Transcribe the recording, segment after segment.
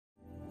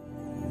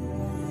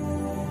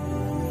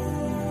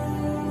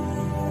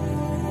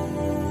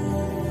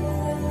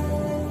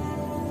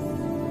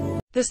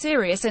The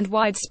serious and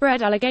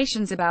widespread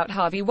allegations about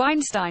Harvey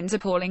Weinstein's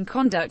appalling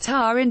conduct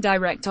are in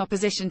direct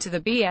opposition to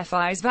the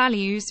BFI's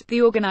values,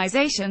 the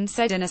organization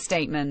said in a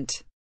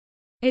statement.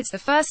 It's the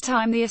first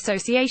time the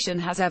association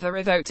has ever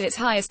revoked its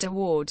highest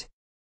award.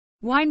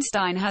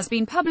 Weinstein has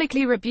been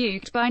publicly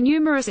rebuked by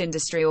numerous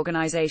industry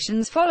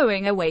organizations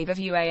following a wave of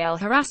UAL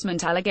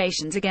harassment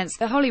allegations against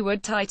the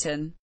Hollywood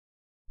titan.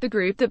 The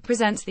group that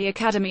presents the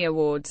Academy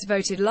Awards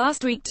voted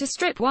last week to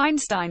strip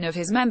Weinstein of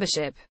his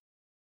membership.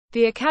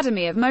 The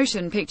Academy of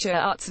Motion Picture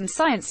Arts and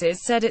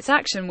Sciences said its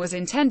action was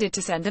intended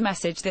to send a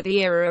message that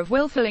the era of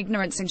willful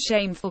ignorance and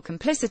shameful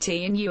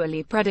complicity in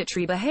UAL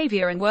predatory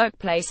behavior and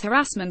workplace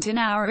harassment in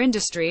our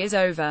industry is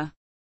over.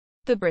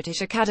 The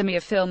British Academy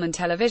of Film and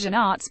Television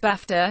Arts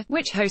BAFTA,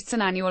 which hosts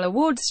an annual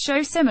awards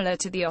show similar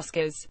to the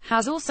Oscars,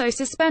 has also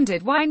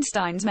suspended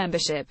Weinstein's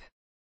membership.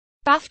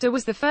 BAFTA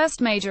was the first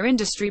major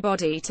industry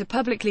body to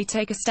publicly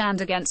take a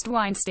stand against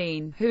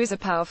Weinstein, who is a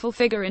powerful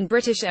figure in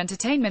British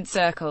entertainment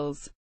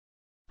circles.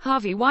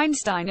 Harvey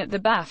Weinstein at the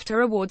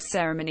BAFTA Awards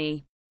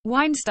ceremony.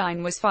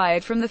 Weinstein was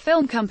fired from the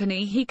film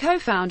company he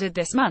co-founded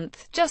this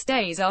month, just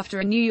days after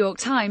a New York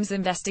Times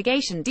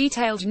investigation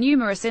detailed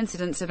numerous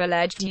incidents of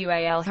alleged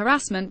UAL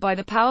harassment by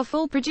the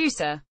powerful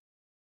producer.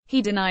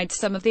 He denied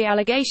some of the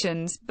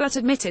allegations, but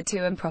admitted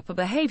to improper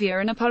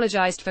behavior and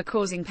apologized for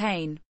causing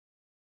pain.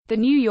 The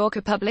New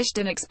Yorker published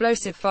an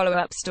explosive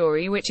follow-up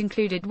story which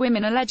included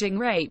women alleging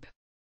rape.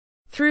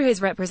 Through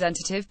his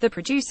representative, the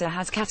producer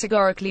has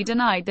categorically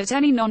denied that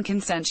any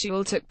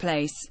non-consensual took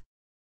place.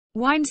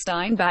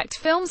 Weinstein-backed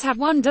films have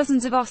won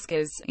dozens of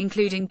Oscars,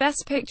 including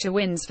Best Picture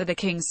wins for The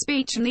King's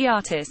Speech and The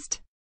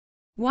Artist.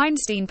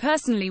 Weinstein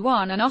personally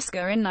won an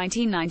Oscar in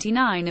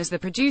 1999 as the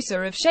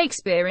producer of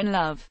Shakespeare in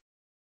Love.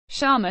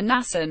 Sharma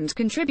Nasand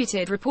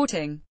contributed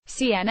reporting.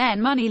 CNN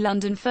Money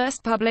London,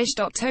 first published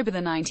October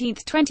 19,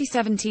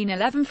 2017,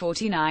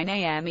 11:49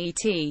 a.m.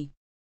 ET.